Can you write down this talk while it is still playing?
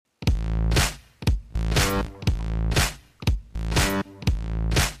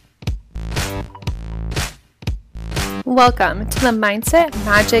Welcome to the Mindset,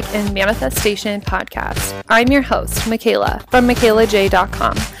 Magic, and Manifestation podcast. I'm your host, Michaela from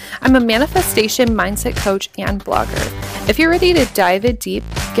MichaelaJ.com. I'm a manifestation mindset coach and blogger. If you're ready to dive in deep,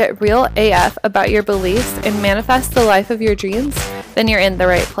 get real AF about your beliefs, and manifest the life of your dreams, then you're in the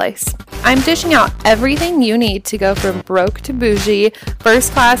right place. I'm dishing out everything you need to go from broke to bougie,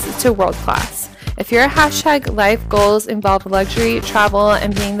 first class to world class. If your hashtag life goals involve luxury, travel,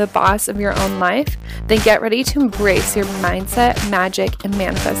 and being the boss of your own life, then get ready to embrace your mindset, magic, and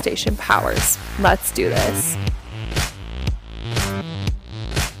manifestation powers. Let's do this.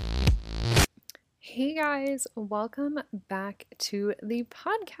 Hey guys, welcome back to the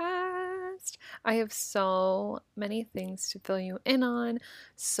podcast. I have so many things to fill you in on,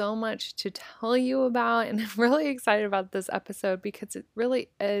 so much to tell you about, and I'm really excited about this episode because it really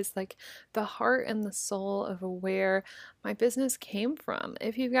is like the heart and the soul of where my business came from.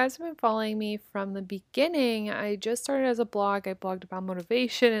 If you guys have been following me from the beginning, I just started as a blog. I blogged about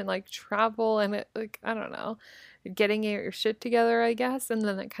motivation and like travel and I don't know, getting your shit together, I guess. And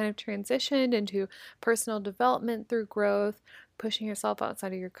then it kind of transitioned into personal development through growth, pushing yourself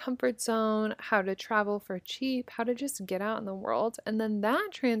outside of your comfort zone, how to travel for cheap, how to just get out in the world. And then that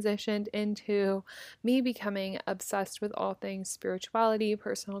transitioned into me becoming obsessed with all things spirituality,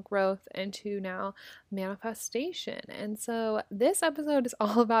 personal growth, into now manifestation. And so this episode is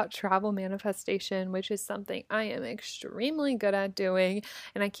all about travel manifestation, which is something I am extremely good at doing.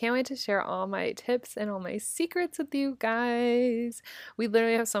 And I can't wait to share all my tips and all my secrets with you guys. We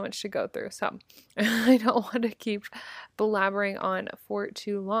literally have so much to go through, so I don't want to keep blabbering on for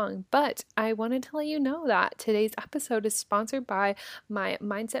too long, but I wanted to let you know that today's episode is sponsored by my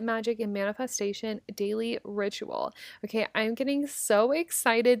Mindset, Magic, and Manifestation Daily Ritual. Okay, I'm getting so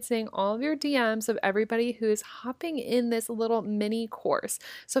excited seeing all of your DMs of everybody who is hopping in this little mini course.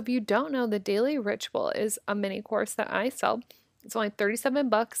 So if you don't know, the Daily Ritual is a mini course that I sell. It's only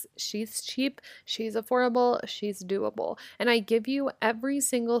 $37. She's cheap, she's affordable, she's doable. And I give you every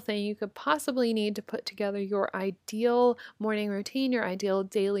single thing you could possibly need to put together your ideal morning routine, your ideal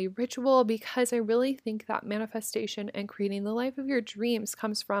daily ritual, because I really think that manifestation and creating the life of your dreams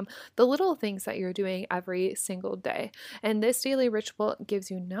comes from the little things that you're doing every single day. And this daily ritual gives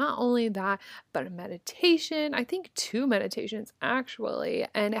you not only that, but a meditation, I think 2 meditations actually,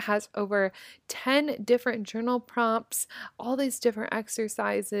 and it has over 10 different journal prompts, all these different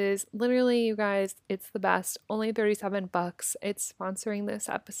exercises. Literally, you guys, it's the best. Only $37. It's sponsoring this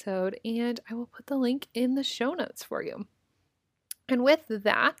episode, and I will put the link in the show notes for you. And with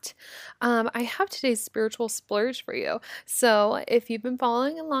that, I have today's spiritual splurge for you. So if you've been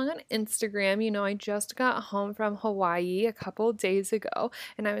following along on Instagram, you know I just got home from Hawaii a couple days ago,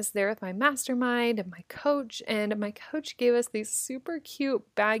 and I was there with my mastermind and my coach gave us these super cute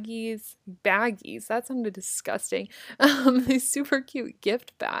baggies, that sounded disgusting, these super cute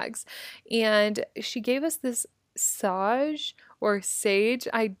gift bags, and she gave us this sage or sage.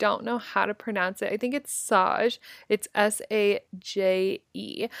 I don't know how to pronounce it. I think it's sage. It's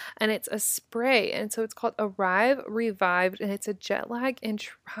S-A-J-E, and it's a spray. And so it's called Arrive Revived, and it's a jet lag and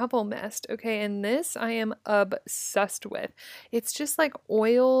travel mist. Okay, and this I am obsessed with. It's just like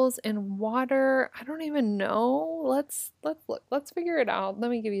oils and water. I don't even know. Let's look. Let's figure it out. Let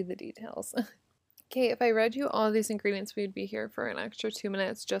me give you the details. Okay, if I read you all of these ingredients, we'd be here for an extra 2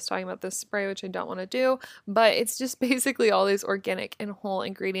 minutes just talking about this spray, which I don't want to do, but it's just basically all these organic and whole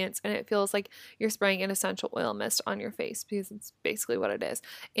ingredients, and it feels like you're spraying an essential oil mist on your face because it's basically what it is.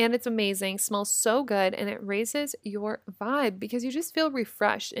 And it's amazing, smells so good, and it raises your vibe because you just feel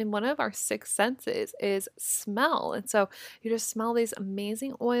refreshed. And one of our 6 senses is smell, and so you just smell these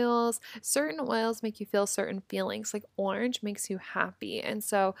amazing oils. Certain oils make you feel certain feelings, like orange makes you happy, and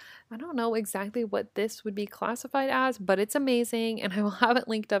so I don't know exactly what this would be classified as, but it's amazing, and I will have it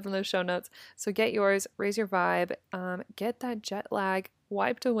linked up in the show notes. So get yours, raise your vibe, get that jet lag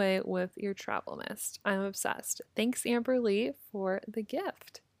wiped away with your travel mist. I'm obsessed. Thanks, Amber Lee, for the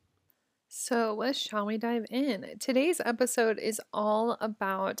gift. So shall we dive in? Today's episode is all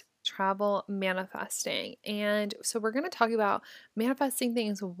about travel manifesting. And so we're going to talk about manifesting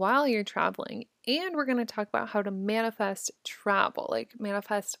things while you're traveling, and we're going to talk about how to manifest travel, like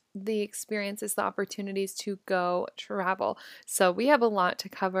manifest the experiences, the opportunities to go travel. So we have a lot to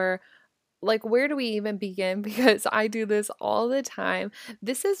cover. like, where do we even begin? Because I do this all the time.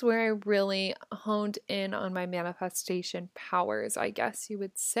 This is where I really honed in on my manifestation powers, I guess you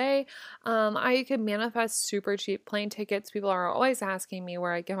would say. I could manifest super cheap plane tickets. People are always asking me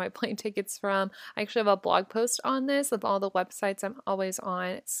where I get my plane tickets from. I actually have a blog post on this of all the websites I'm always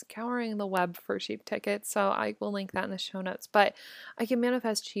on, scouring the web for cheap tickets. So I will link that in the show notes. But I can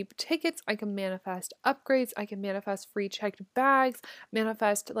manifest cheap tickets. I can manifest upgrades. I can manifest free checked bags,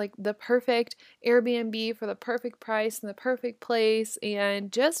 manifest like the perfect Airbnb for the perfect price and the perfect place,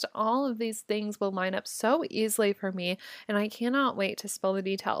 and just all of these things will line up so easily for me, and I cannot wait to spill the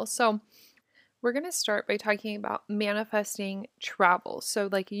details. So we're going to start by talking about manifesting travel. So,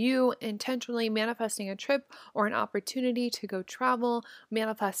 like you intentionally manifesting a trip or an opportunity to go travel,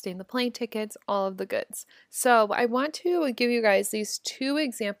 manifesting the plane tickets, all of the goods. So, I want to give you guys these two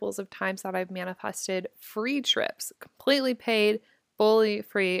examples of times that I've manifested free trips, completely paid, fully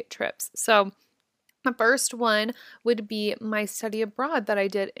free trips. So, the first one would be my study abroad that I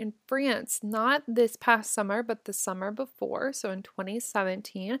did in France, not this past summer, but the summer before. So in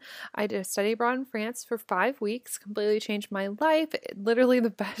 2017, I did a study abroad in France for 5 weeks, completely changed my life. Literally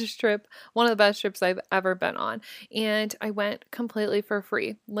the best trip, one of the best trips I've ever been on. And I went completely for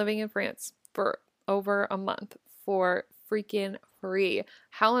free, living in France for over a month for freaking free.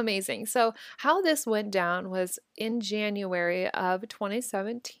 How amazing. So, how this went down was in January of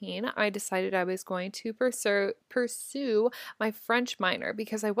 2017, I decided I was going to pursue my French minor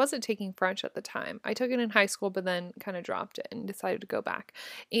because I wasn't taking French at the time. I took it in high school, but then kind of dropped it and decided to go back.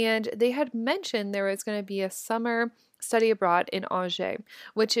 And they had mentioned there was going to be a summer study abroad in Angers,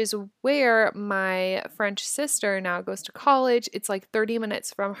 which is where my French sister now goes to college. It's like 30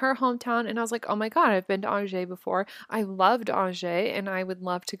 minutes from her hometown. And I was like, oh my God, I've been to Angers before. I loved Angers and I would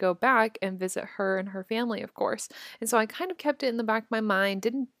love to go back and visit her and her family, of course. And so I kind of kept it in the back of my mind,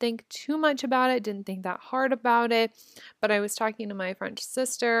 didn't think too much about it, didn't think that hard about it. But I was talking to my French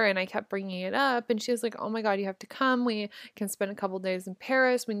sister and I kept bringing it up. And she was like, oh my God, you have to come. We can spend a couple days in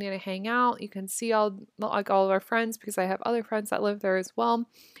Paris. We need to hang out. You can see all of our friends because I have other friends that live there as well.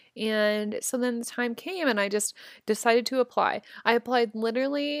 And so then the time came and I just decided to apply. I applied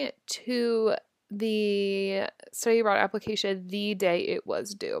literally to the study abroad application the day it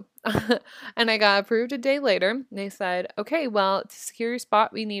was due. And I got approved a day later. They said, okay, well, to secure your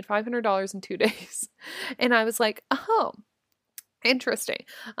spot, we need $500 in 2 days. And I was like, oh, interesting.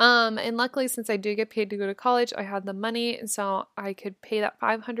 And luckily, since I do get paid to go to college, I had the money, and so I could pay that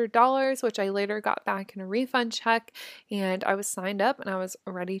 $500, which I later got back in a refund check, and I was signed up and I was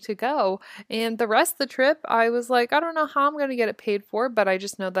ready to go. And the rest of the trip, I was like, I don't know how I'm going to get it paid for, but I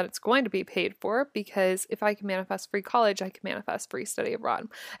just know that it's going to be paid for because if I can manifest free college, I can manifest free study abroad.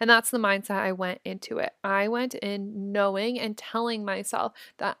 And that's the mindset I went into it. I went in knowing and telling myself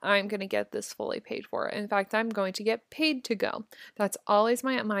that I'm going to get this fully paid for. In fact, I'm going to get paid to go. That's always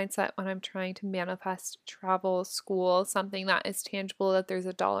my mindset when I'm trying to manifest travel, school, something that is tangible, that there's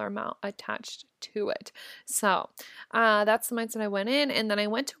a dollar amount attached to it. So that's the mindset I went in. And then I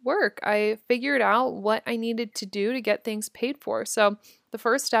went to work. I figured out what I needed to do to get things paid for. So the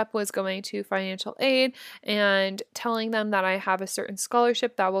first step was going to financial aid and telling them that I have a certain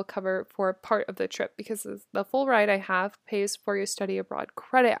scholarship that will cover for part of the trip because the full ride I have pays for your study abroad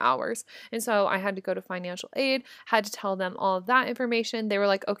credit hours. And so I had to go to financial aid, had to tell them all of that information. They were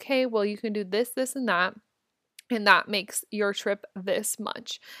like, okay, well, you can do this, this, and that. And that makes your trip this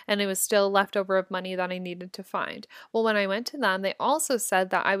much. And it was still leftover of money that I needed to find. Well, when I went to them, they also said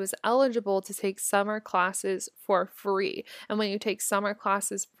that I was eligible to take summer classes for free. And when you take summer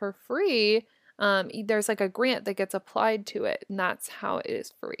classes for free, there's like a grant that gets applied to it, and that's how it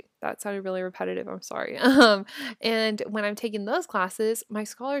is free. That sounded really repetitive. I'm sorry. And when I'm taking those classes, my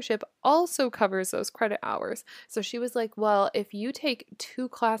scholarship also covers those credit hours. So she was like, well, if you take 2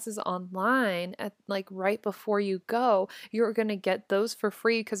 classes online at like right before you go, you're going to get those for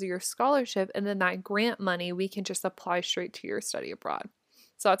free because of your scholarship. And then that grant money, we can just apply straight to your study abroad.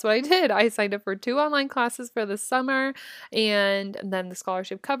 So that's what I did. I signed up for 2 online classes for the summer, and then the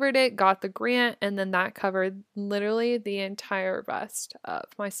scholarship covered it, got the grant, and then that covered literally the entire rest of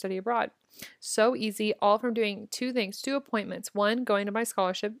my study abroad. So easy, all from doing 2 things, 2 appointments. One, going to my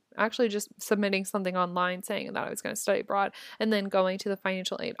scholarship, actually just submitting something online saying that I was going to study abroad, and then going to the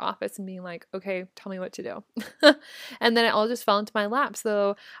financial aid office and being like, okay, tell me what to do. And then it all just fell into my lap.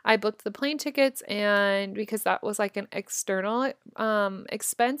 So I booked the plane tickets, and because that was like an external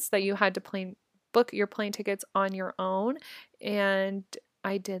expense that you had to book your plane tickets on your own, and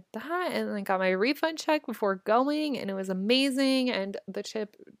I did that and then got my refund check before going, and it was amazing. And the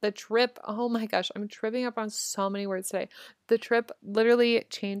trip, oh my gosh, I'm tripping up on so many words today. The trip literally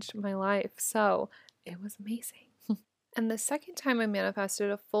changed my life. So it was amazing. And the second time I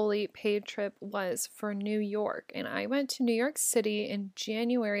manifested a fully paid trip was for New York. And I went to New York City in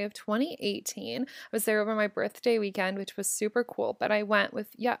January of 2018. I was there over my birthday weekend, which was super cool. But I went with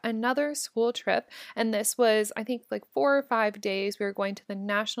yet another school trip. And this was, I think, like 4 or 5 days. We were going to the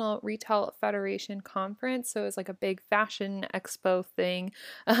National Retail Federation Conference. So it was like a big fashion expo thing.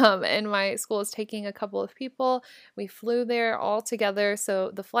 And my school is taking a couple of people. We flew there all together. So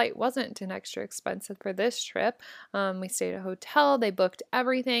the flight wasn't an extra expensive for this trip. We stayed at a hotel. They booked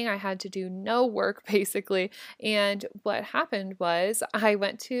everything. I had to do no work basically. And what happened was I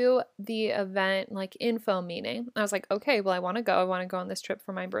went to the event like info meeting. I was like, okay, well, I want to go. I want to go on this trip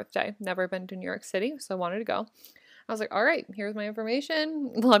for my birthday. Never been to New York City, so I wanted to go. I was like, all right, here's my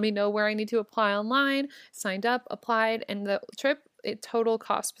information. Let me know where I need to apply online. Signed up, applied, and the trip, total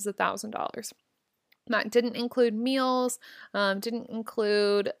cost was $1,000. That didn't include meals, didn't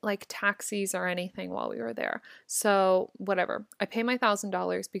include like taxis or anything while we were there. So whatever, I paid my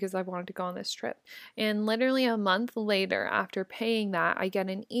 $1,000 because I wanted to go on this trip. And literally a month later, after paying that, I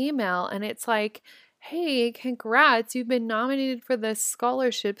get an email and it's like, hey, congrats, you've been nominated for this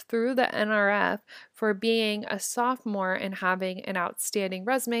scholarship through the NRF for being a sophomore and having an outstanding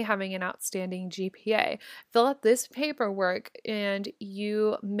resume, having an outstanding GPA. Fill out this paperwork and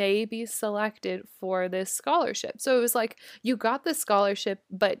you may be selected for this scholarship. So it was like you got the scholarship,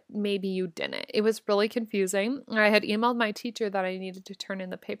 but maybe you didn't. It was really confusing. I had emailed my teacher that I needed to turn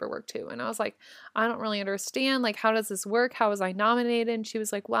in the paperwork to, and I was like, I don't really understand. Like, how does this work? How was I nominated? And she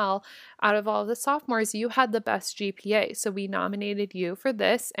was like, well, out of all the sophomores, you had the best GPA. So we nominated you for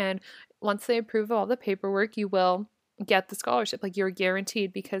this. And once they approve all the paperwork, you will get the scholarship. Like, you're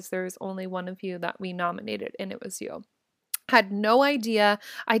guaranteed because there's only one of you that we nominated, and it was you. Had no idea.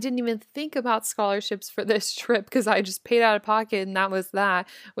 I didn't even think about scholarships for this trip because I just paid out of pocket and that was that,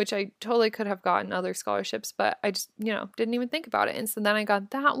 which I totally could have gotten other scholarships, but I just, didn't even think about it. And so then I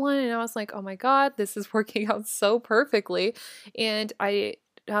got that one and I was like, oh my God, this is working out so perfectly. And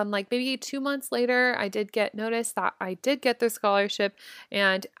like maybe 2 months later, I did get notice that I did get the scholarship.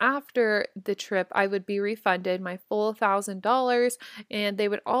 And after the trip, I would be refunded my full $1,000. And they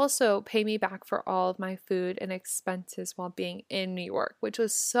would also pay me back for all of my food and expenses while being in New York, which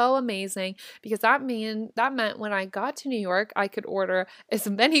was so amazing because that meant when I got to New York, I could order as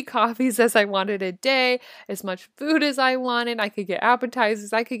many coffees as I wanted a day, as much food as I wanted. I could get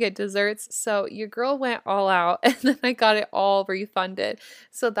appetizers, I could get desserts. So your girl went all out and then I got it all refunded.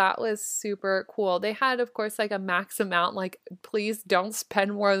 So that was super cool. They had, of course, like a max amount, like, please don't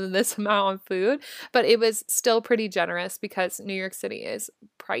spend more than this amount on food, but it was still pretty generous because New York City is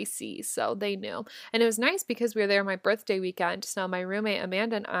pricey, so they knew. And it was nice because we were there my birthday weekend. So my roommate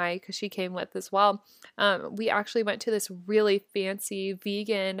Amanda and I, because she came with as well, we actually went to this really fancy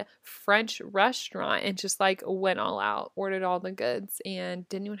vegan French restaurant and just like went all out, ordered all the goods, and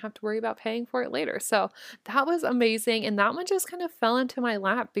didn't even have to worry about paying for it later. So that was amazing. And that one just kind of fell into my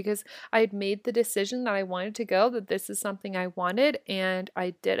lap because I had made the decision that I wanted to go, that this is something I wanted, and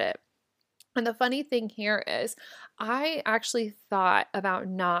I did it. And the funny thing here is I actually thought about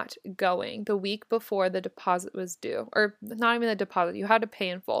not going the week before the deposit was due, or not even the deposit. You had to pay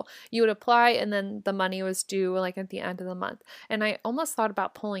in full. You would apply and then the money was due like at the end of the month. And I almost thought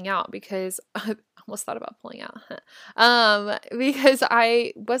about pulling out because because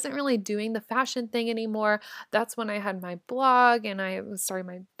I wasn't really doing the fashion thing anymore. That's when I had my blog and I was starting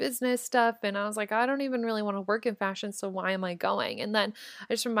my business stuff. And I was like, I don't even really want to work in fashion. So why am I going? And then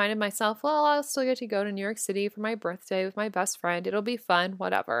I just reminded myself, well, I'll still get to go to New York City for my birthday with my best friend. It'll be fun,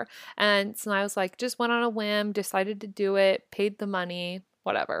 whatever. And so I was like, just went on a whim, decided to do it, paid the money,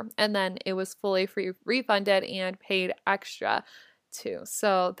 whatever. And then it was fully refunded and paid extra too.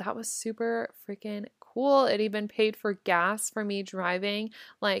 So that was super freaking cool. It even paid for gas for me driving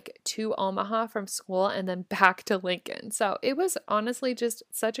like to Omaha from school and then back to Lincoln. So it was honestly just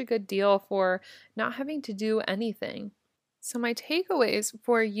such a good deal for not having to do anything. So my takeaways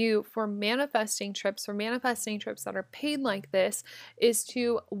for you for manifesting trips that are paid like this is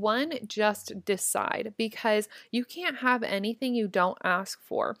to, one, just decide, because you can't have anything you don't ask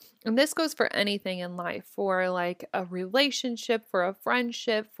for. And this goes for anything in life, for like a relationship, for a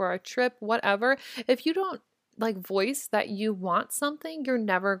friendship, for a trip, whatever. If you don't like voice that you want something, you're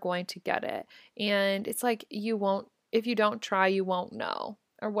never going to get it. And it's like if you don't try, you won't know.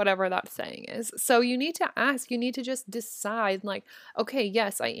 or whatever that saying is. So you need to ask, you need to just decide like, okay,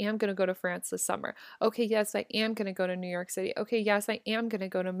 yes, I am going to go to France this summer. Okay, yes, I am going to go to New York City. Okay, yes, I am going to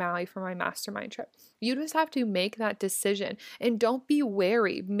go to Maui for my mastermind trip. You just have to make that decision and don't be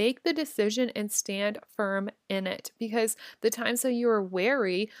wary. Make the decision and stand firm in it, because the times that you are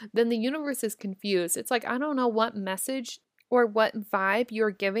wary, then the universe is confused. It's like, I don't know what message or what vibe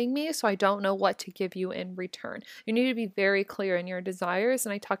you're giving me, so I don't know what to give you in return. You need to be very clear in your desires,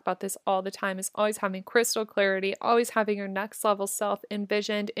 and I talk about this all the time, is always having crystal clarity, always having your next level self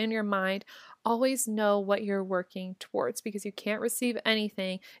envisioned in your mind. Always know what you're working towards, because you can't receive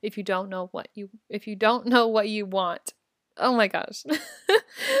anything if you don't know what you want. Oh my gosh.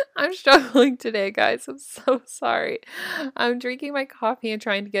 I'm struggling today, guys. I'm so sorry. I'm drinking my coffee and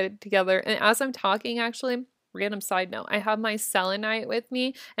trying to get it together. And as I'm talking, actually, random side note, I have my selenite with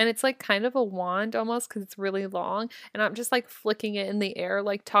me, and it's like kind of a wand almost because it's really long, and I'm just like flicking it in the air,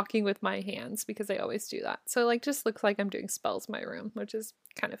 like talking with my hands, because I always do that. So like just looks like I'm doing spells in my room, which is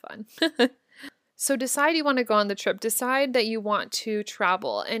kind of fun. So decide you want to go on the trip. Decide that you want to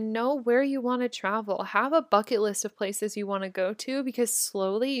travel and know where you want to travel. Have a bucket list of places you want to go to, because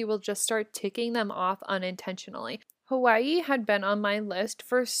slowly you will just start ticking them off unintentionally. Hawaii had been on my list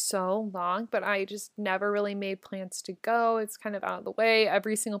for so long, but I just never really made plans to go. It's kind of out of the way.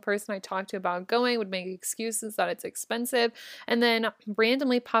 Every single person I talked to about going would make excuses that it's expensive. And then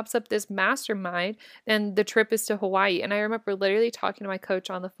randomly pops up this mastermind, and the trip is to Hawaii. And I remember literally talking to my coach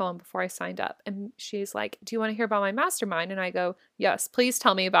on the phone before I signed up. And she's like, "Do you want to hear about my mastermind?" And I go, "Yes, please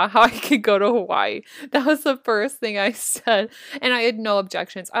tell me about how I could go to Hawaii." That was the first thing I said. And I had no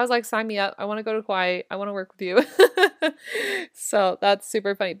objections. I was like, "Sign me up. I want to go to Hawaii. I want to work with you." So that's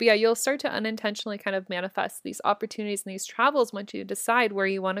super funny. But yeah, you'll start to unintentionally kind of manifest these opportunities and these travels once you decide where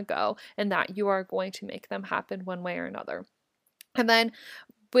you want to go, and that you are going to make them happen one way or another. And then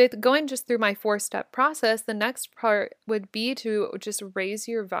with going just through my 4-step process, the next part would be to just raise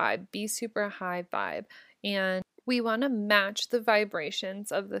your vibe, be super high vibe. And we want to match the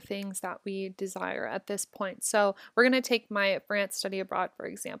vibrations of the things that we desire at this point. So we're going to take my France study abroad, for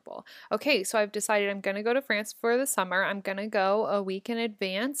example. Okay, so I've decided I'm going to go to France for the summer. I'm going to go a week in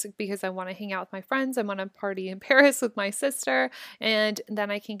advance because I want to hang out with my friends. I want to party in Paris with my sister, and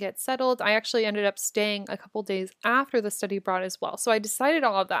then I can get settled. I actually ended up staying a couple days after the study abroad as well. So I decided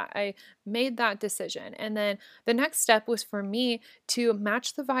all of that. I made that decision. And then the next step was for me to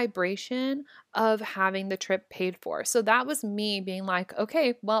match the vibration of having the trip paid for. So that was me being like,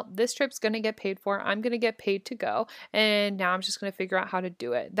 okay, well, this trip's going to get paid for. I'm going to get paid to go. And now I'm just going to figure out how to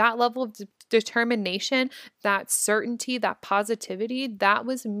do it. That level of determination, that certainty, that positivity, that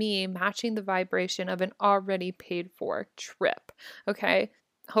was me matching the vibration of an already paid for trip. Okay.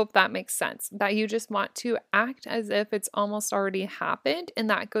 Hope that makes sense. That you just want to act as if it's almost already happened. And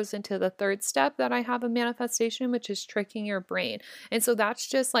that goes into the third step that I have a manifestation, which is tricking your brain. And so that's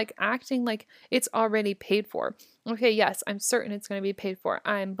just like acting like it's already paid for. Okay, yes, I'm certain it's going to be paid for.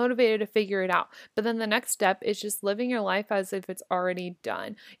 I'm motivated to figure it out. But then the next step is just living your life as if it's already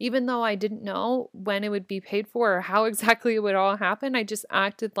done. Even though I didn't know when it would be paid for or how exactly it would all happen, I just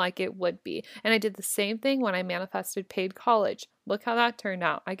acted like it would be. And I did the same thing when I manifested paid college. Look how that turned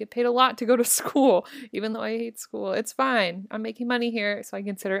out. I get paid a lot to go to school, even though I hate school. It's fine. I'm making money here, so I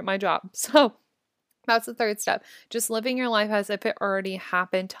consider it my job. So that's the third step. Just living your life as if it already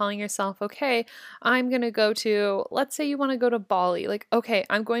happened, telling yourself, okay, I'm going to go to, let's say you want to go to Bali. Like, okay,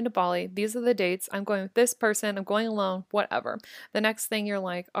 I'm going to Bali. These are the dates. I'm going with this person. I'm going alone, whatever. The next thing you're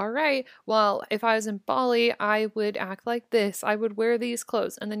like, all right, well, if I was in Bali, I would act like this. I would wear these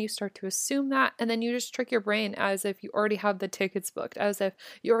clothes. And then you start to assume that. And then you just trick your brain as if you already have the tickets booked, as if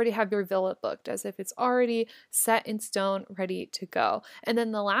you already have your villa booked, as if it's already set in stone, ready to go. And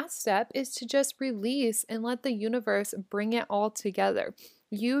then the last step is to just release and let the universe bring it all together.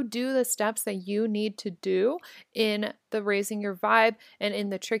 You do the steps that you need to do in the raising your vibe and in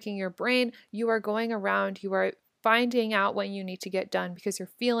the tricking your brain. You are going around, you are finding out when you need to get done because you're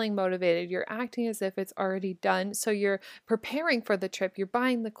feeling motivated. You're acting as if it's already done. So you're preparing for the trip. You're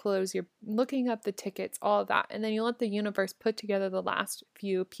buying the clothes. You're looking up the tickets, all of that. And then you let the universe put together the last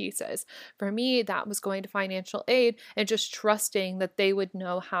few pieces. For me, that was going to financial aid and just trusting that they would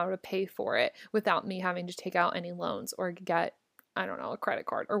know how to pay for it without me having to take out any loans or get, I don't know, a credit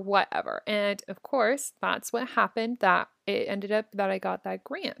card or whatever. And of course, that's what happened, that it ended up that I got that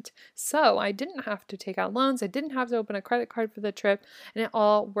grant. So I didn't have to take out loans. I didn't have to open a credit card for the trip, and it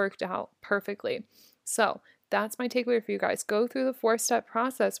all worked out perfectly. So that's my takeaway for you guys. Go through the 4-step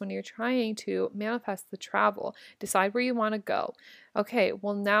process when you're trying to manifest the travel. Decide where you want to go. Okay,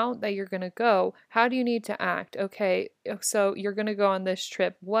 well, now that you're going to go, how do you need to act? Okay, so you're going to go on this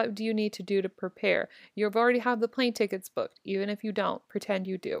trip. What do you need to do to prepare? You've already have the plane tickets booked. Even if you don't, pretend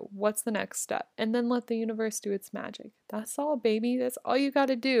you do. What's the next step? And then let the universe do its magic. That's all, baby. That's all you got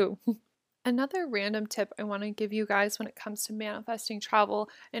to do. Another random tip I want to give you guys when it comes to manifesting travel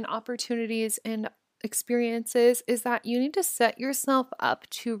and opportunities and experiences is that you need to set yourself up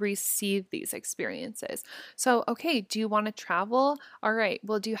to receive these experiences. So, okay, do you want to travel? All right,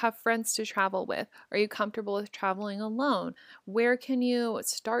 well, do you have friends to travel with? Are you comfortable with traveling alone? Where can you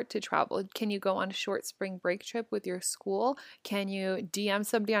start to travel? Can you go on a short spring break trip with your school? Can you DM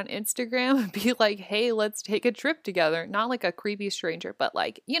somebody on Instagram and be like, hey, let's take a trip together? Not like a creepy stranger, but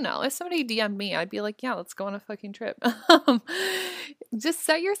like, if somebody DM'd me, I'd be like, yeah, let's go on a fucking trip. Just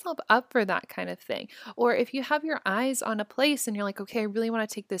set yourself up for that kind of thing. Or if you have your eyes on a place and you're like, okay, I really want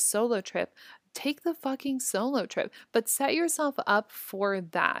to take this solo trip, take the fucking solo trip, but set yourself up for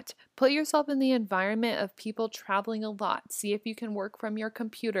that. Put yourself in the environment of people traveling a lot. See if you can work from your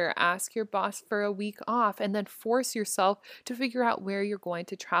computer, ask your boss for a week off, and then force yourself to figure out where you're going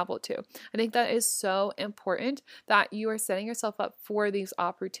to travel to. I think that is so important that you are setting yourself up for these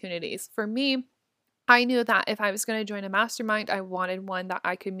opportunities. For me, I knew that if I was going to join a mastermind, I wanted one that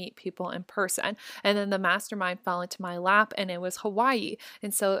I could meet people in person. And then the mastermind fell into my lap and it was Hawaii.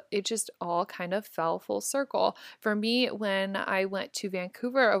 And so it just all kind of fell full circle. For me, when I went to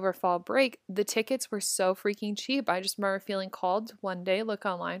Vancouver over fall break, the tickets were so freaking cheap. I just remember feeling called one day, look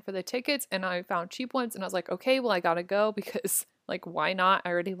online for the tickets, and I found cheap ones. And I was like, okay, well, I got to go because why not? I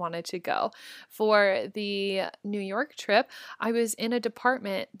already wanted to go. For the New York trip, I was in a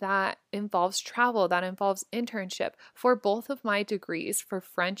department that involves travel, that involves internship. For both of my degrees, for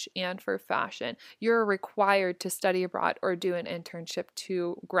French and for fashion, you're required to study abroad or do an internship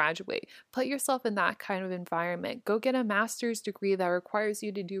to graduate. Put yourself in that kind of environment. Go get a master's degree that requires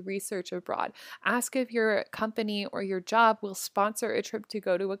you to do research abroad. Ask if your company or your job will sponsor a trip to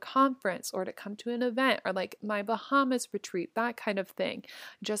go to a conference or to come to an event or like my Bahamas retreat, that kind of thing,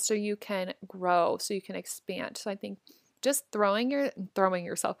 just so you can grow, so you can expand. So I think just putting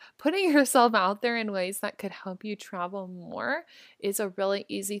yourself out there in ways that could help you travel more is a really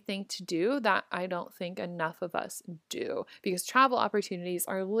easy thing to do that I don't think enough of us do, because travel opportunities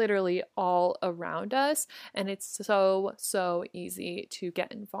are literally all around us and it's so easy to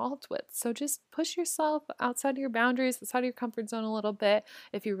get involved with. So just push yourself outside of your boundaries, outside of your comfort zone a little bit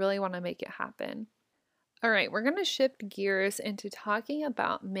if you really want to make it happen. All right, we're going to shift gears into talking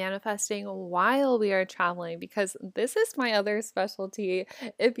about manifesting while we are traveling, because this is my other specialty.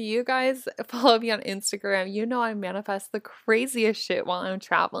 If you guys follow me on Instagram, you know I manifest the craziest shit while I'm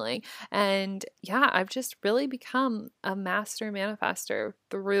traveling. And yeah, I've just really become a master manifester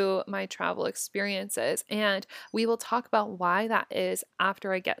through my travel experiences. And we will talk about why that is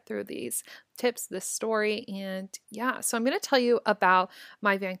after I get through these tips, this story. And yeah, so I'm going to tell you about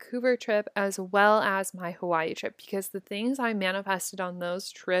my Vancouver trip as well as my Hawaii trip, because the things I manifested on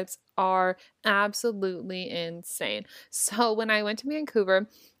those trips are absolutely insane. So when I went to Vancouver,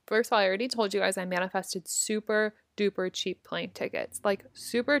 first of all, I already told you guys I manifested super duper cheap plane tickets, like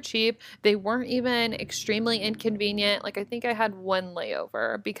super cheap. They weren't even extremely inconvenient. Like I think I had one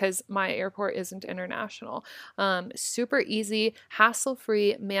layover because my airport isn't international. Super easy,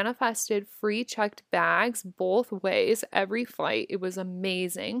 hassle-free, manifested free checked bags both ways, every flight. It was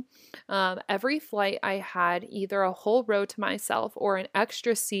amazing. Every flight I had either a whole row to myself or an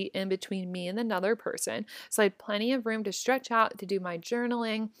extra seat in between me and another person. So I had plenty of room to stretch out, to do my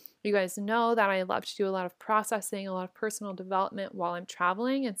journaling. You guys know that I love to do a lot of processing, a lot of personal development while I'm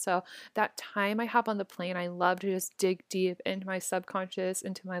traveling. And so that time I hop on the plane, I love to just dig deep into my subconscious,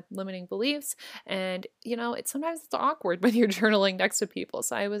 into my limiting beliefs. And, sometimes it's awkward when you're journaling next to people.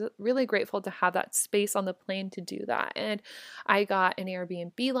 So I was really grateful to have that space on the plane to do that. And I got an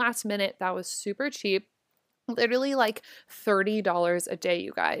Airbnb last minute that was super cheap. Literally like $30 a day,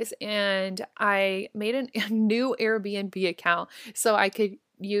 you guys. And I made a new Airbnb account so I could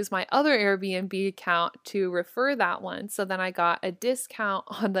use my other Airbnb account to refer that one. So then I got a discount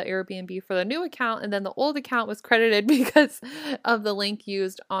on the Airbnb for the new account, and then the old account was credited because of the link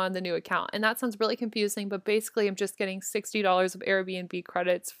used on the new account. And that sounds really confusing, but basically I'm just getting $60 of Airbnb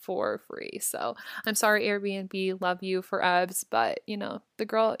credits for free. So I'm sorry, Airbnb, love you for EBS, but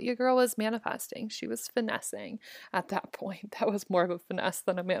your girl was manifesting. She was finessing at that point. That was more of a finesse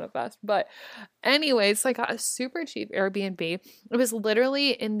than a manifest. But anyways, so I got a super cheap Airbnb. It was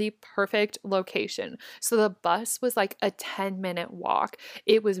literally in the perfect location. So the bus was like a 10-minute walk.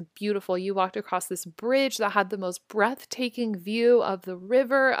 It was beautiful. You walked across this bridge that had the most breathtaking view of the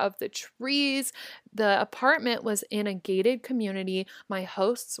river, of the trees. The apartment was in a gated community. My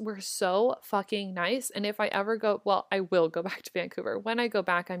hosts were so fucking nice. And if I ever go, well, I will go back to Vancouver. When I go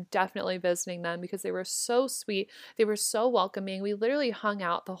back, I'm definitely visiting them because they were so sweet. They were so welcoming. We literally hung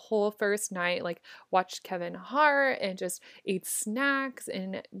out the whole first night, like watched Kevin Hart and just ate snacks,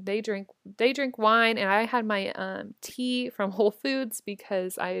 and they drink wine, and I had my tea from Whole Foods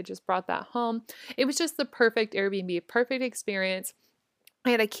because I had just brought that home. It was just the perfect Airbnb, perfect experience.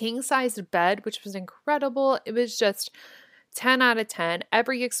 I had a king-sized bed, which was incredible. It was just 10 out of 10.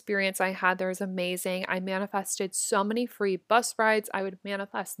 Every experience I had there was amazing. I manifested so many free bus rides. I would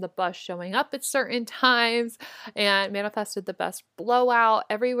manifest the bus showing up at certain times and manifested the best blowout.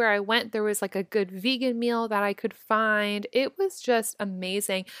 Everywhere I went, there was like a good vegan meal that I could find. It was just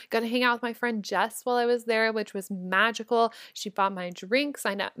amazing. Got to hang out with my friend Jess while I was there, which was magical. She bought my drinks.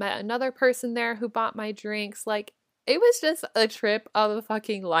 I met another person there who bought my drinks. Like, it was just a trip of a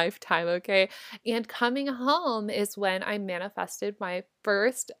fucking lifetime, okay? And coming home is when I manifested my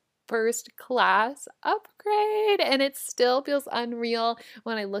first class upgrade, and it still feels unreal.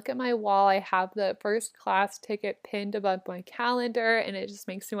 When I look at my wall, I have the first class ticket pinned above my calendar, and it just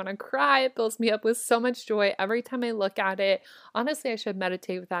makes me want to cry. It fills me up with so much joy every time I look at it. Honestly, I should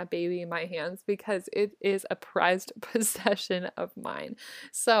meditate with that baby in my hands because it is a prized possession of mine.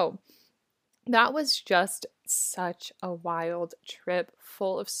 So that was just such a wild trip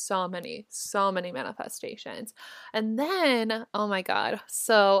full of so many manifestations. And then, oh my God,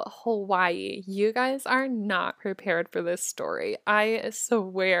 so Hawaii, you guys are not prepared for this story. I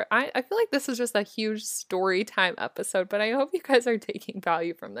swear, I feel like this is just a huge story time episode, but I hope you guys are taking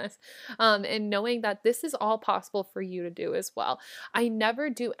value from this and knowing that this is all possible for you to do as well. I never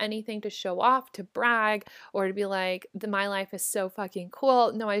do anything to show off, to brag, or to be like, my life is so fucking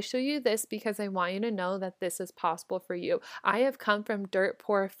cool. No, I show you this because I want you to know that this is possible for you. I have come from dirt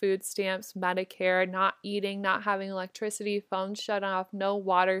poor food stamps, Medicare, not eating, not having electricity, phones shut off, no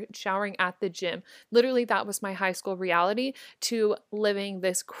water, showering at the gym. Literally, that was my high school reality, to living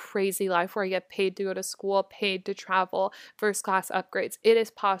this crazy life where I get paid to go to school, paid to travel, first class upgrades. It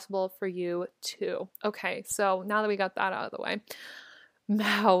is possible for you too. Okay, so now that we got that out of the way,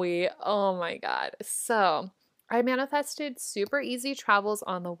 Maui, oh my God. So I manifested super easy travels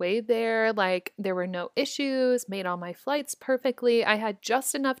on the way there. Like, there were no issues, made all my flights perfectly. I had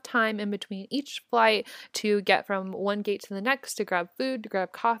just enough time in between each flight to get from one gate to the next, to grab food, to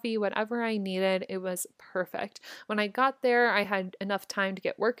grab coffee, whatever I needed. It was perfect. When I got there, I had enough time to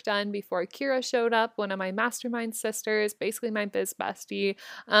get work done before Kira showed up, one of my mastermind sisters, basically my biz bestie.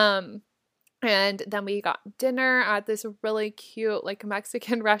 And then we got dinner at this really cute, like,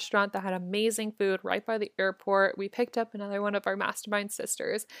 Mexican restaurant that had amazing food right by the airport. We picked up another one of our mastermind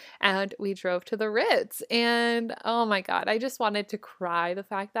sisters and we drove to the Ritz. And oh my God, I just wanted to cry. The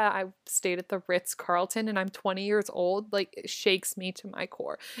fact that I stayed at the Ritz-Carlton and I'm 20 years old, like, it shakes me to my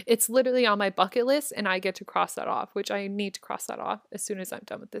core. It's literally on my bucket list and I get to cross that off, which I need to cross that off as soon as I'm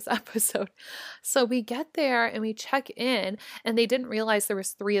done with this episode. So we get there and we check in, and they didn't realize there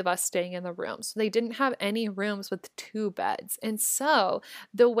was 3 of us staying in the room. So they didn't have any rooms with 2 beds. And so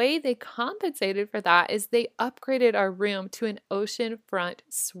the way they compensated for that is they upgraded our room to an oceanfront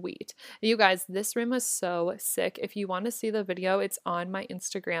suite. You guys, this room was so sick. If you want to see the video, it's on my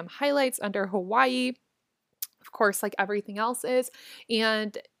Instagram highlights under Hawaii. Of course, like everything else is.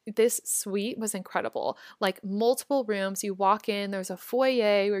 And this suite was incredible. Like, multiple rooms. You walk in, there's a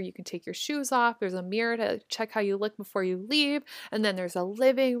foyer where you can take your shoes off. There's a mirror to check how you look before you leave. And then there's a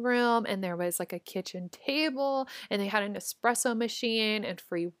living room, and there was like a kitchen table, and they had an espresso machine and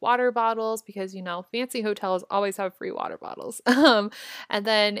free water bottles because, you know, fancy hotels always have free water bottles. And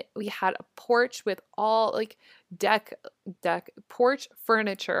then we had a porch with all like deck porch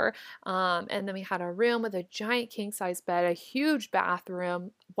furniture, and then we had a room with a giant king size bed, a huge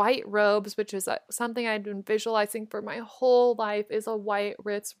bathroom, white robes, which is something I'd been visualizing for my whole life, is a white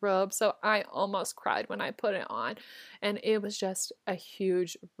Ritz robe. So I almost cried when I put it on, and it was just a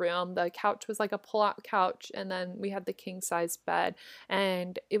huge room. The couch was like a pull-out couch, and then we had the king size bed,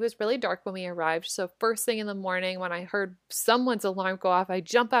 and it was really dark when we arrived. So first thing in the morning, when I heard someone's alarm go off, I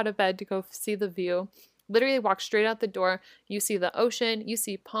jump out of bed to go see the view. Literally walk straight out the door. You see the ocean, you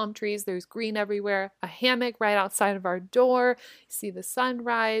see palm trees, there's green everywhere, a hammock right outside of our door, you see the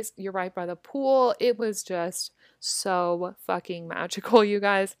sunrise, you're right by the pool. It was just so fucking magical, you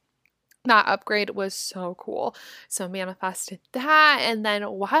guys. That upgrade was so cool. So manifested that. And then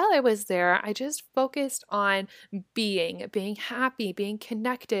while I was there, I just focused on being happy, being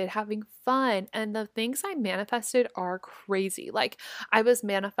connected, having fun. And the things I manifested are crazy. Like I was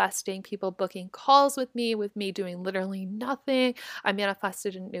manifesting people booking calls with me doing literally nothing. I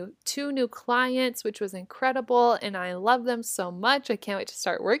manifested two new clients, which was incredible. And I love them so much. I can't wait to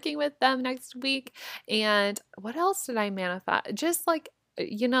start working with them next week. And what else did I manifest? Just like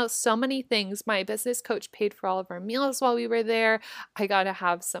so many things. My business coach paid for all of our meals while we were there. I got to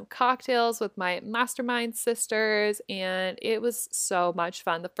have some cocktails with my mastermind sisters, and it was so much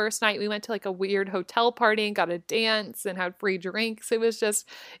fun. The first night we went to like a weird hotel party and got a dance and had free drinks. It was just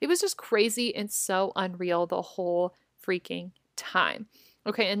crazy and so unreal the whole freaking time.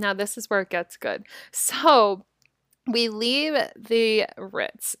 Okay, and now this is where it gets good. So we leave the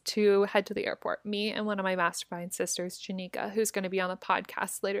Ritz to head to the airport. Me and one of my mastermind sisters, Janika, who's going to be on the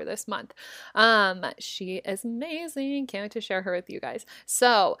podcast later this month. She is amazing. Can't wait to share her with you guys.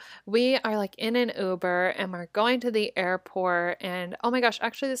 So we are like in an Uber and we're going to the airport. And oh my gosh,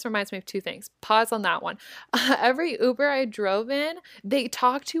 actually, this reminds me of two things. Pause on that one. Every Uber I drove in, they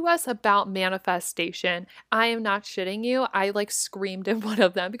talked to us about manifestation. I am not shitting you. I like screamed in one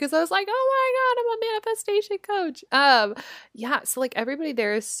of them because I was like, oh my God, I'm a manifestation coach. Yeah, so like everybody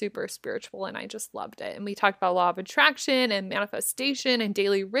there is super spiritual and I just loved it. And we talked about law of attraction and manifestation and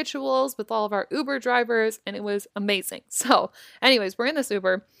daily rituals with all of our Uber drivers, and it was amazing. So anyways, we're in this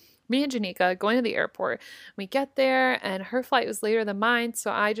Uber, me and Janika going to the airport. We get there and her flight was later than mine, so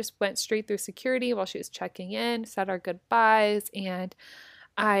I just went straight through security while she was checking in, said our goodbyes, and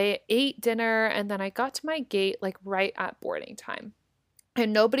I ate dinner, and then I got to my gate like right at boarding time.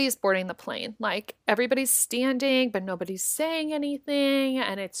 And nobody's boarding the plane. Like everybody's standing, but nobody's saying anything.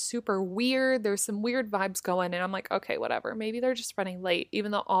 And it's super weird. There's some weird vibes going. And I'm like, okay, whatever. Maybe they're just running late,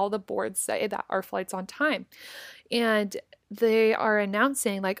 even though all the boards say that our flight's on time. And they are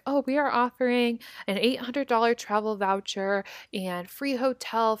announcing like, oh, we are offering an $800 travel voucher and free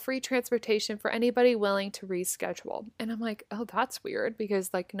hotel, free transportation for anybody willing to reschedule. And I'm like, oh, that's weird because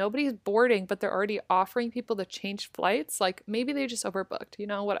like nobody's boarding, but they're already offering people to change flights. Like maybe they just overbooked,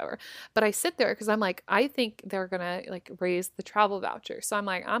 whatever. But I sit there because I'm like, I think they're going to like raise the travel voucher. So I'm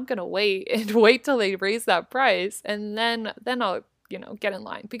like, I'm going to wait and wait till they raise that price. And then I'll get in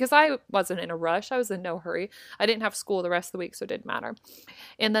line because I wasn't in a rush. I was in no hurry. I didn't have school the rest of the week, so it didn't matter.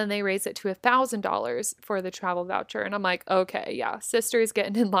 And then they raised it to $1,000 for the travel voucher. And I'm like, okay, yeah, sister's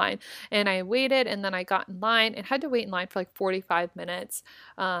getting in line. And I waited, and then I got in line and had to wait in line for like 45 minutes.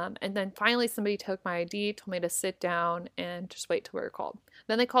 And then finally somebody took my ID, told me to sit down and just wait till we were called.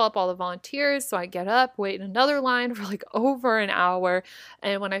 Then they call up all the volunteers. So I get up, wait in another line for like over an hour.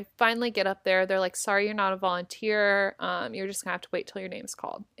 And when I finally get up there, they're like, sorry, you're not a volunteer. You're just gonna have to wait till your name's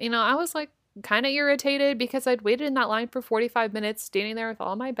called. I was like kind of irritated because I'd waited in that line for 45 minutes standing there with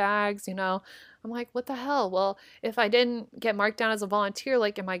all my bags, I'm like, what the hell? Well, if I didn't get marked down as a volunteer,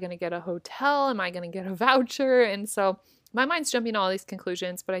 like, am I going to get a hotel? Am I going to get a voucher? And so my mind's jumping to all these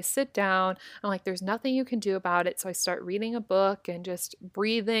conclusions, but I sit down. I'm like, there's nothing you can do about it. So I start reading a book and just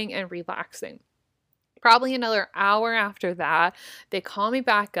breathing and relaxing. Probably another hour after that, they call me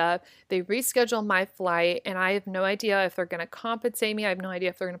back up, they reschedule my flight, and I have no idea if they're going to compensate me. I have no idea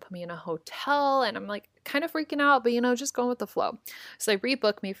if they're going to put me in a hotel, and I'm like kind of freaking out, but just going with the flow. So they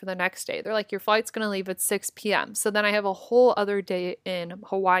rebook me for the next day. They're like, your flight's going to leave at 6 p.m. So then I have a whole other day in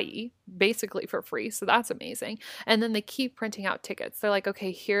Hawaii, basically for free. So that's amazing. And then they keep printing out tickets. They're like, okay,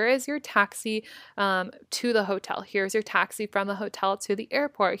 here is your taxi to the hotel. Here's your taxi from the hotel to the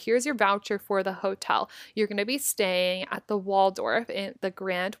airport. Here's your voucher for the hotel. You're going to be staying at the Waldorf in the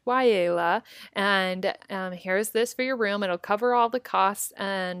Grand Waiala. And here's this for your room. It'll cover all the costs.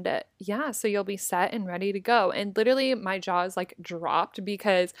 And yeah, so you'll be set and ready to go. And literally my jaws like dropped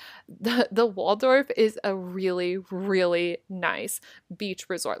because the Waldorf is a really, really nice beach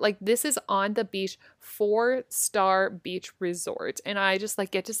resort. Like this is on the beach, 4-star beach resort. And I just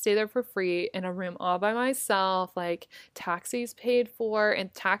like get to stay there for free in a room all by myself, like taxis paid for,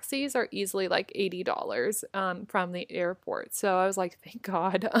 and taxis are easily like $80 from the airport. So I was like, thank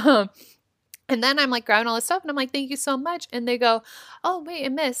God. And then I'm like grabbing all this stuff and I'm like, thank you so much. And they go, oh, wait,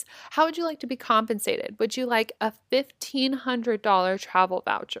 and miss, how would you like to be compensated? Would you like a $1,500 travel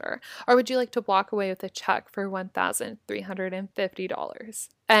voucher? Or would you like to walk away with a check for $1,350?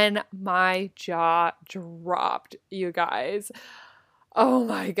 And my jaw dropped, you guys. Oh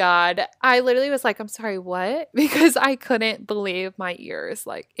my God. I literally was like, I'm sorry, what? Because I couldn't believe my ears.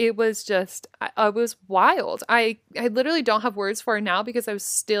 Like it was just, I was wild. I literally don't have words for it now because I'm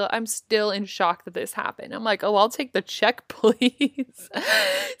still in shock that this happened. I'm like, oh, I'll take the check, please.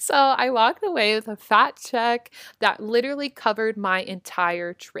 So I walked away with a fat check that literally covered my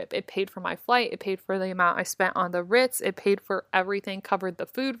entire trip. It paid for my flight. It paid for the amount I spent on the Ritz. It paid for everything, covered the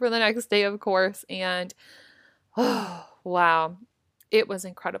food for the next day, of course. And oh, wow. It was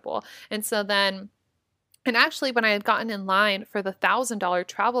incredible. And so then and actually, when I had gotten in line for the $1,000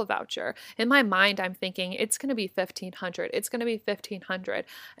 travel voucher, in my mind, I'm thinking it's going to be 1,500. It's going to be 1,500.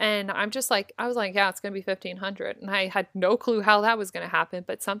 And I'm just like, I was like, yeah, it's going to be 1,500. And I had no clue how that was going to happen,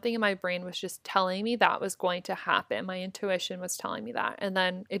 but something in my brain was just telling me that was going to happen. My intuition was telling me that. And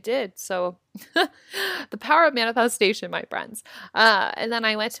then it did. So the power of manifestation, my friends. And then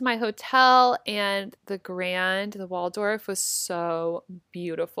I went to my hotel, and the Waldorf was so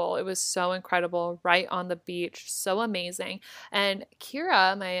beautiful. It was so incredible, right on the beach, so amazing. And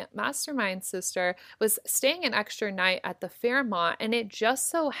Kira, my mastermind sister, was staying an extra night at the Fairmont, and it just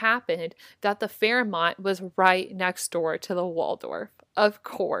so happened that the Fairmont was right next door to the Waldorf. Of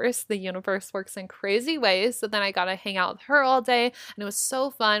course, the universe works in crazy ways. So then I got to hang out with her all day, and it was so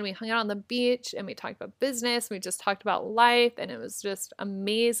fun. We hung out on the beach and we talked about business. We just talked about life, and it was just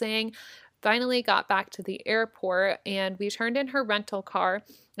amazing. Finally got back to the airport, and we turned in her rental car,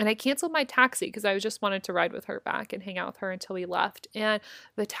 and I canceled my taxi because I just wanted to ride with her back and hang out with her until we left. And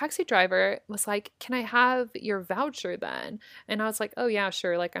the taxi driver was like, "Can I have your voucher then?" And I was like, "Oh yeah,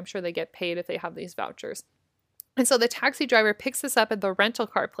 sure. Like I'm sure they get paid if they have these vouchers." And so the taxi driver picks us up at the rental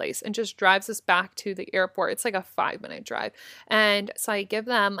car place and just drives us back to the airport. It's like a 5-minute drive. And so I give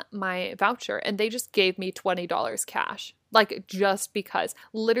them my voucher, and they just gave me $20 cash. Like just because,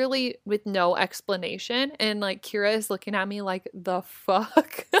 literally with no explanation. And like Kira is looking at me like, the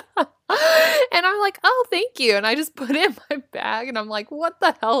fuck? And I'm like, oh, thank you. And I just put it in my bag, and I'm like, what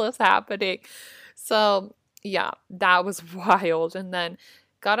the hell is happening? So yeah, that was wild. And then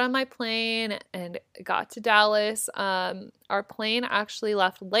got on my plane and got to Dallas. Our plane actually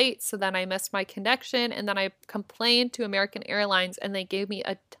left late, so then I missed my connection, and then I complained to American Airlines, and they gave me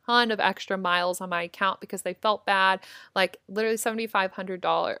a ton of extra miles on my account because they felt bad, like literally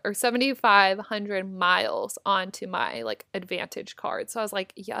 $7,500 or 7,500 miles onto my like Advantage card. So I was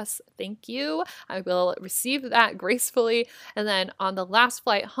like, yes, thank you. I will receive that gracefully. And then on the last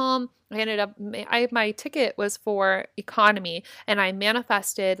flight home, my ticket was for economy, and I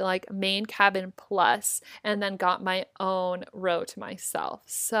manifested like main cabin plus, and then got my own row to myself.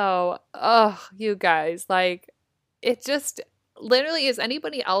 So, oh, you guys, like it just literally, is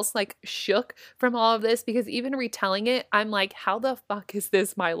anybody else like shook from all of this? Because even retelling it, I'm like, how the fuck is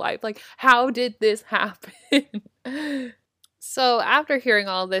this my life? Like, how did this happen? So after hearing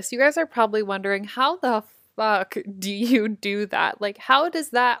all this, you guys are probably wondering, how the fuck do you do that? Like, how does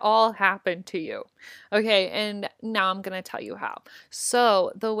that all happen to you? Okay, and now I'm gonna tell you how.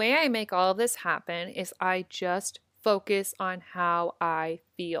 So the way I make all of this happen is I just focus on how I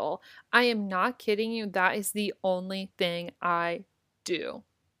feel. I am not kidding you. That is the only thing I do.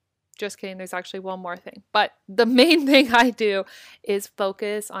 Just kidding. There's actually one more thing. But the main thing I do is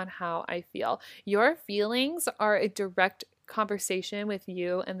focus on how I feel. Your feelings are a direct conversation with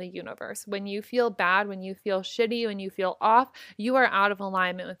you and the universe. When you feel bad, when you feel shitty, when you feel off, you are out of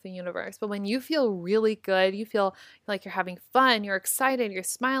alignment with the universe. But when you feel really good, you feel like you're having fun, you're excited, you're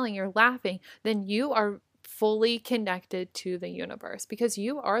smiling, you're laughing, then you are fully connected to the universe, because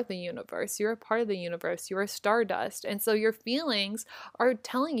you are the universe. You're a part of the universe. You're a stardust. And so your feelings are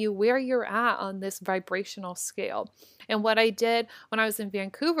telling you where you're at on this vibrational scale. And what I did when I was in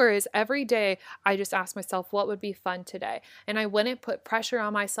Vancouver is every day I just asked myself, what would be fun today? And I wouldn't put pressure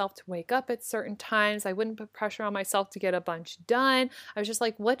on myself to wake up at certain times. I wouldn't put pressure on myself to get a bunch done. I was just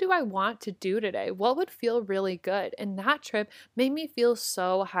like, what do I want to do today? What would feel really good? And that trip made me feel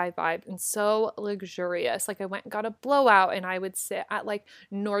so high vibe and so luxurious. Like I went and got a blowout, and I would sit at like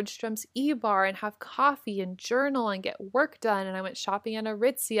Nordstrom's E-Bar and have coffee and journal and get work done. And I went shopping at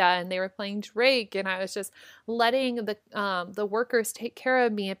Aritzia, and they were playing Drake, and I was just letting the workers take care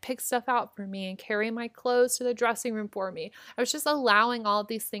of me and pick stuff out for me and carry my clothes to the dressing room for me. I was just allowing all of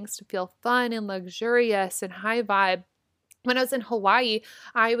these things to feel fun and luxurious and high vibe. When I was in Hawaii,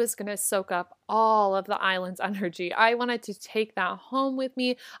 I was going to soak up all of the island's energy. I wanted to take that home with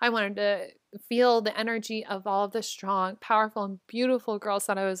me. I wanted to feel the energy of all of the strong, powerful, and beautiful girls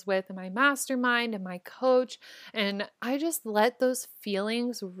that I was with in my mastermind and my coach. And I just let those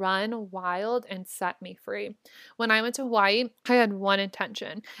feelings run wild and set me free. When I went to Hawaii, I had one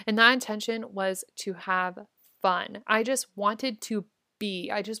intention, and that intention was to have fun. I just wanted to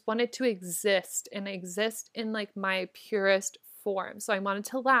be. I just wanted to exist and exist in like my purest form. So I wanted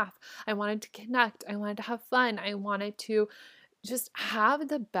to laugh. I wanted to connect. I wanted to have fun. I wanted to just have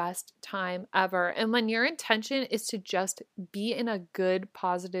the best time ever. And when your intention is to just be in a good,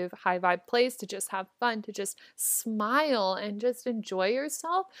 positive, high vibe place, to just have fun, to just smile and just enjoy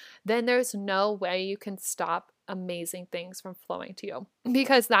yourself, then there's no way you can stop amazing things from flowing to you,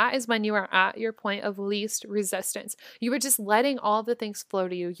 because that is when you are at your point of least resistance. You are just letting all the things flow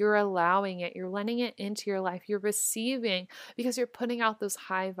to you. You're allowing it. You're letting it into your life. You're receiving because you're putting out those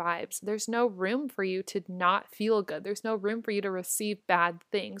high vibes. There's no room for you to not feel good. There's no room for you to receive bad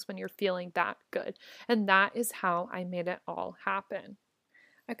things when you're feeling that good. And that is how I made it all happen.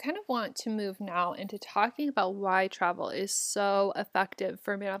 I kind of want to move now into talking about why travel is so effective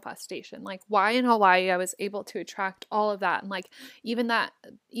for manifestation. Like why in Hawaii I was able to attract all of that. And like even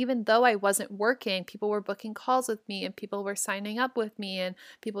though I wasn't working, people were booking calls with me and people were signing up with me and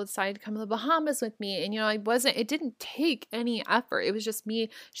people decided to come to the Bahamas with me. And it didn't take any effort. It was just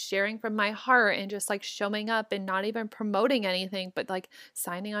me sharing from my heart and just like showing up and not even promoting anything, but like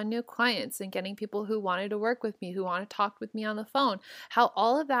signing on new clients and getting people who wanted to work with me, who want to talk with me on the phone. How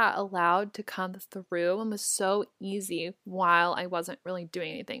all of that allowed to come through and was so easy while I wasn't really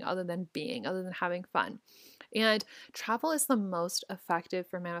doing anything other than having fun. And travel is the most effective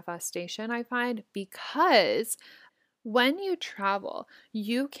for manifestation, I find, because when you travel,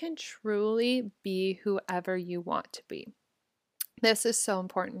 you can truly be whoever you want to be. This is so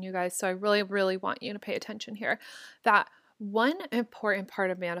important, you guys. So I really, really want you to pay attention here. That one important part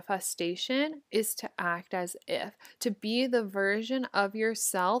of manifestation is to act as if, to be the version of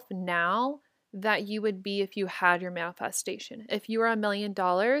yourself now that you would be if you had your manifestation. If you were $1 million,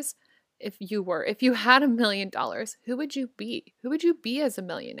 if you had $1 million, who would you be? Who would you be as a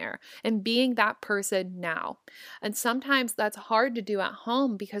millionaire? And being that person now. And sometimes that's hard to do at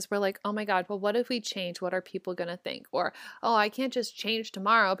home because we're like, oh my God, well, what if we change? What are people going to think? Or, oh, I can't just change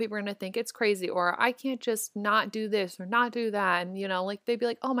tomorrow. People are going to think it's crazy. Or I can't just not do this or not do that. And, like they'd be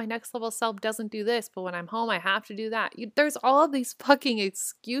like, oh, my next level self doesn't do this, but when I'm home, I have to do that. There's all of these fucking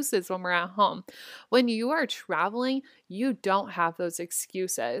excuses when we're at home. When you are traveling, you don't have those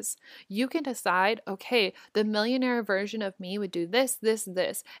excuses. You can decide, okay, the millionaire version of me would do this, this,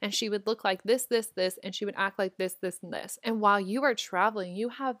 this, and she would look like this, this, this, and she would act like this, this, and this. And while you are traveling, you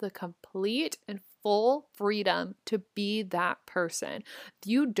have the complete and full freedom to be that person.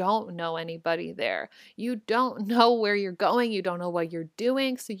 You don't know anybody there. You don't know where you're going. You don't know what you're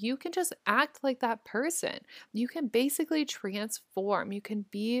doing. So you can just act like that person. You can basically transform. You can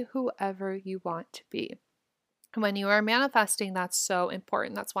be whoever you want to be. When you are manifesting, that's so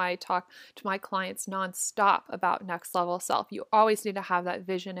important. That's why I talk to my clients nonstop about next level self. You always need to have that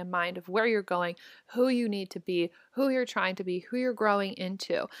vision in mind of where you're going, who you need to be, who you're trying to be, who you're growing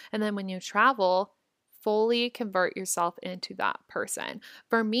into. And then when you travel, fully convert yourself into that person.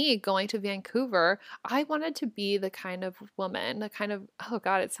 For me, going to Vancouver, I wanted to be the kind of woman, oh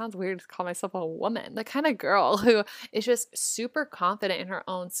God, it sounds weird to call myself a woman, the kind of girl who is just super confident in her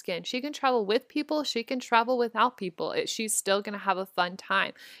own skin. She can travel with people, she can travel without people. She's still going to have a fun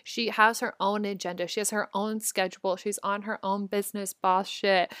time. She has her own agenda. She has her own schedule. She's on her own business boss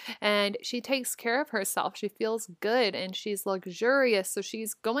shit, and she takes care of herself. She feels good and she's luxurious. So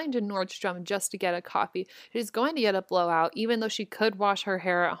she's going to Nordstrom just to get a coffee. She's going to get a blowout, even though she could wash her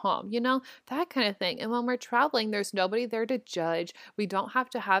hair at home, that kind of thing. And when we're traveling, there's nobody there to judge. We don't have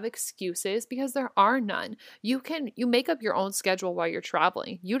to have excuses because there are none. You make up your own schedule while you're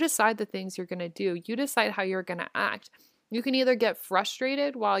traveling. You decide the things you're going to do. You decide how you're going to act. You can either get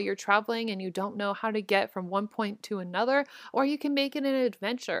frustrated while you're traveling and you don't know how to get from one point to another, or you can make it an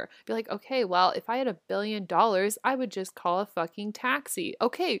adventure. Be like, okay, well, if I had $1 billion, I would just call a fucking taxi.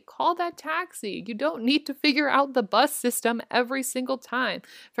 Okay, call that taxi. You don't need to figure out the bus system every single time.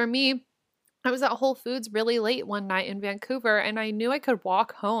 For me, I was at Whole Foods really late one night in Vancouver, and I knew I could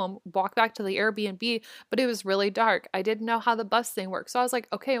walk back to the Airbnb, but it was really dark. I didn't know how the bus thing works. So I was like,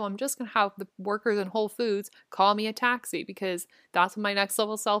 okay, well, I'm just going to have the workers in Whole Foods call me a taxi because that's what my next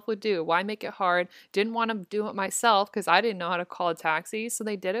level self would do. Why make it hard? Didn't want to do it myself because I didn't know how to call a taxi. So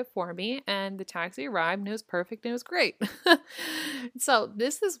they did it for me, and the taxi arrived, and it was perfect, and it was great. So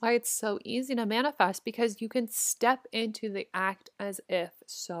this is why it's so easy to manifest, because you can step into the act as if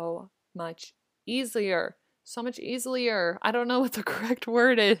so much easier. So much easier. I don't know what the correct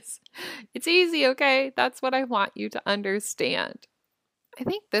word is. It's easy, okay? That's what I want you to understand. I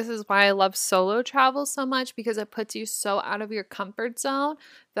think this is why I love solo travel so much, because it puts you so out of your comfort zone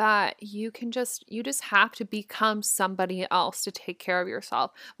that you just have to become somebody else to take care of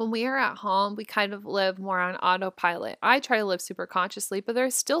yourself. When we are at home, we kind of live more on autopilot. I try to live super consciously, but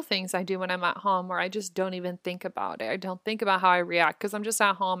there's still things I do when I'm at home where I just don't even think about it. I don't think about how I react because I'm just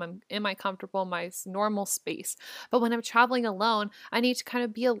at home. I'm in my comfortable, my normal space. But when I'm traveling alone, I need to kind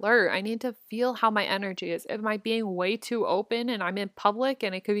of be alert. I need to feel how my energy is. Am I being way too open and I'm in public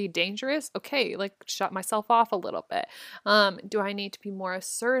and it could be dangerous? Okay, like shut myself off a little bit. Do I need to be more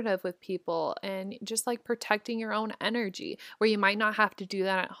assertive with people and just like protecting your own energy where you might not have to do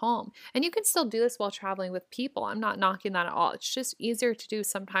that at home? And you can still do this while traveling with people. I'm not knocking that at all. It's just easier to do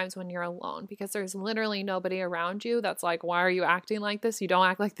sometimes when you're alone because there's literally nobody around you that's like, why are you acting like this? You don't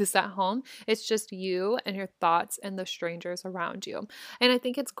act like this at home. It's just you and your thoughts and the strangers around you. And I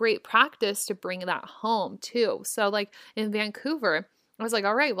think it's great practice to bring that home too. So, like in Vancouver, I was like,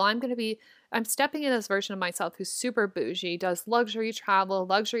 all right, well, I'm stepping in this version of myself who's super bougie, does luxury travel,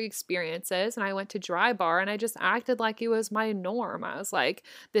 luxury experiences. And I went to Dry Bar and I just acted like it was my norm. I was like,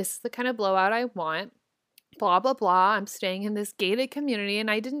 this is the kind of blowout I want. Blah, blah, blah. I'm staying in this gated community. And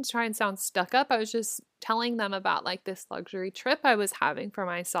I didn't try and sound stuck up. I was just telling them about like this luxury trip I was having for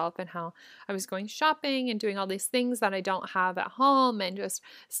myself and how I was going shopping and doing all these things that I don't have at home and just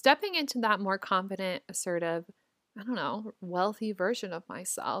stepping into that more confident, assertive, I don't know, wealthy version of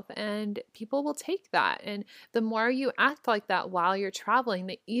myself. And people will take that. And the more you act like that while you're traveling,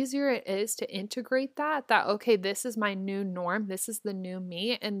 the easier it is to integrate that, okay, this is my new norm. This is the new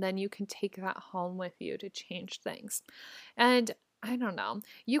me. And then you can take that home with you to change things. And I don't know.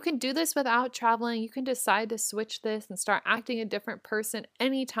 You can do this without traveling. You can decide to switch this and start acting a different person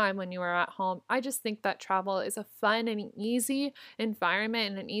anytime when you are at home. I just think that travel is a fun and easy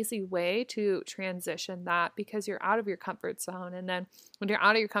environment and an easy way to transition that because you're out of your comfort zone. And then when you're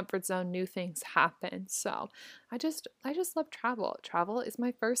out of your comfort zone, new things happen. So I just love travel. Travel is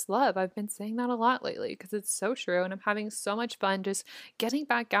my first love. I've been saying that a lot lately because it's so true. And I'm having so much fun just getting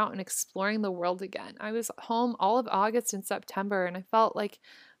back out and exploring the world again. I was home all of August and September and I felt like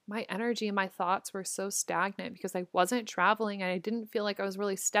my energy and my thoughts were so stagnant because I wasn't traveling and I didn't feel like I was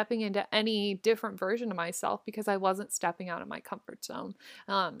really stepping into any different version of myself because I wasn't stepping out of my comfort zone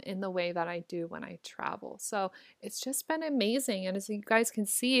in the way that I do when I travel. So it's just been amazing. And as you guys can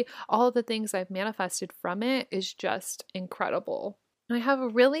see, all of the things I've manifested from it is just incredible. I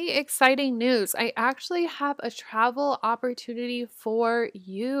have really exciting news. I actually have a travel opportunity for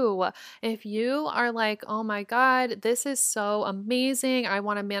you. If you are like, oh my God, this is so amazing. I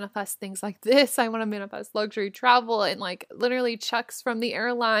want to manifest things like this. I want to manifest luxury travel and like literally checks from the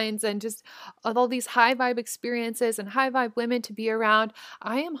airlines and just all these high vibe experiences and high vibe women to be around.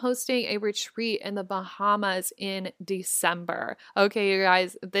 I am hosting a retreat in the Bahamas in December. Okay, you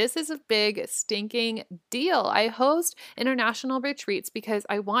guys, this is a big stinking deal. I host international retreats because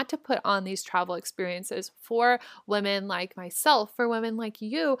I want to put on these travel experiences for women like myself, for women like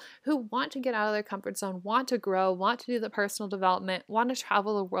you who want to get out of their comfort zone, want to grow, want to do the personal development, want to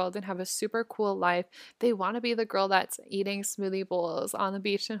travel the world and have a super cool life. They want to be the girl that's eating smoothie bowls on the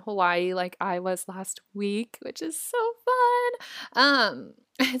beach in Hawaii like I was last week, which is so fun.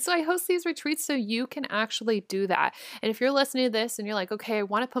 So I host these retreats so you can actually do that. And if you're listening to this and you're like, okay, I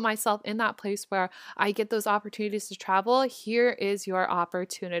want to put myself in that place where I get those opportunities to travel, here is your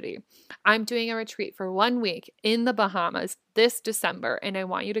opportunity. I'm doing a retreat for 1 week in the Bahamas this December, and I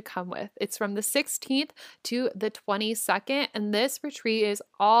want you to come with. It's from the 16th to the 22nd, and this retreat is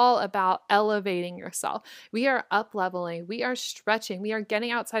all about elevating yourself. We are up leveling, we are stretching, we are getting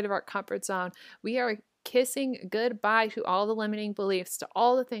outside of our comfort zone, we are kissing goodbye to all the limiting beliefs, to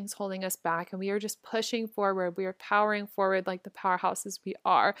all the things holding us back. And we are just pushing forward. We are powering forward like the powerhouses we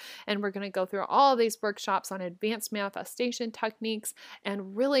are. And we're going to go through all of these workshops on advanced manifestation techniques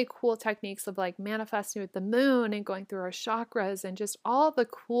and really cool techniques of like manifesting with the moon and going through our chakras and just all the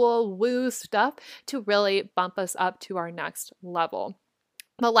cool woo stuff to really bump us up to our next level.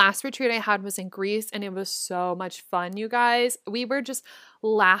 The last retreat I had was in Greece and it was so much fun, you guys. We were just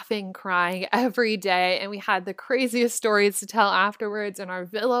laughing, crying every day, and we had the craziest stories to tell afterwards. And our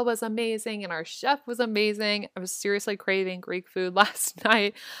villa was amazing and our chef was amazing. I was seriously craving Greek food last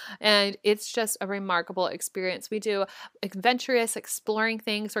night, and it's just a remarkable experience. We do adventurous, exploring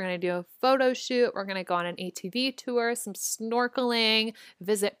things. We're going to do a photo shoot. We're going to go on an ATV tour, some snorkeling,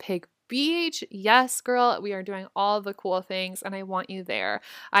 visit Pig beach. Yes, girl, we are doing all the cool things and I want you there.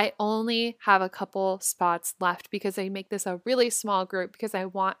 I only have a couple spots left because I make this a really small group because I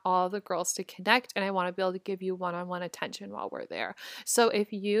want all the girls to connect and I want to be able to give you one-on-one attention while we're there. So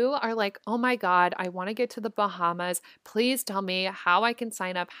if you are like, oh my God, I want to get to the Bahamas, please tell me how I can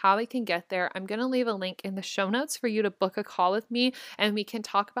sign up, how I can get there. I'm going to leave a link in the show notes for you to book a call with me and we can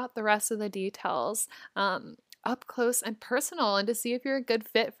talk about the rest of the details up close and personal and to see if you're a good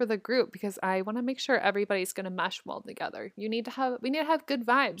fit for the group because I want to make sure everybody's going to mesh well together. We need to have good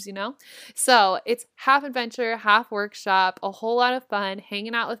vibes, you know? So it's half adventure, half workshop, a whole lot of fun,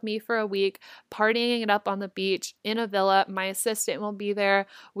 hanging out with me for a week, partying it up on the beach in a villa. My assistant will be there.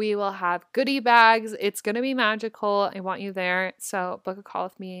 We will have goodie bags. It's going to be magical. I want you there. So book a call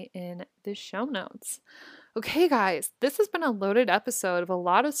with me in the show notes. Okay, guys, this has been a loaded episode of a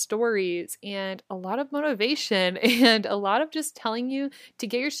lot of stories and a lot of motivation and a lot of just telling you to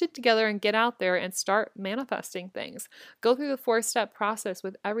get your shit together and get out there and start manifesting things. Go through the 4-step process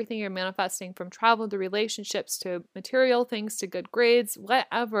with everything you're manifesting, from travel to relationships to material things to good grades,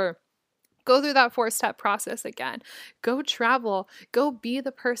 whatever. Go through that 4-step process again. Go travel. Go be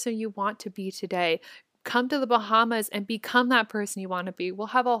the person you want to be today. Come to the Bahamas and become that person you want to be. We'll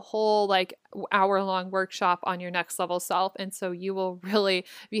have a whole hour-long workshop on your next level self. And so you will really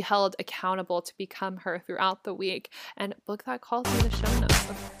be held accountable to become her throughout the week. And book that call through the show notes,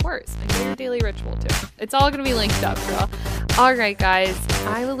 of course. And get your daily ritual too. It's all going to be linked up, girl. All right, guys.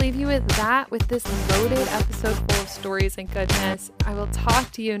 I will leave you with that, with this loaded episode full of stories and goodness. I will talk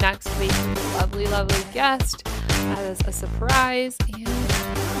to you next week with a lovely, lovely guest as a surprise. And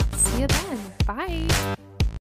see you then. Bye.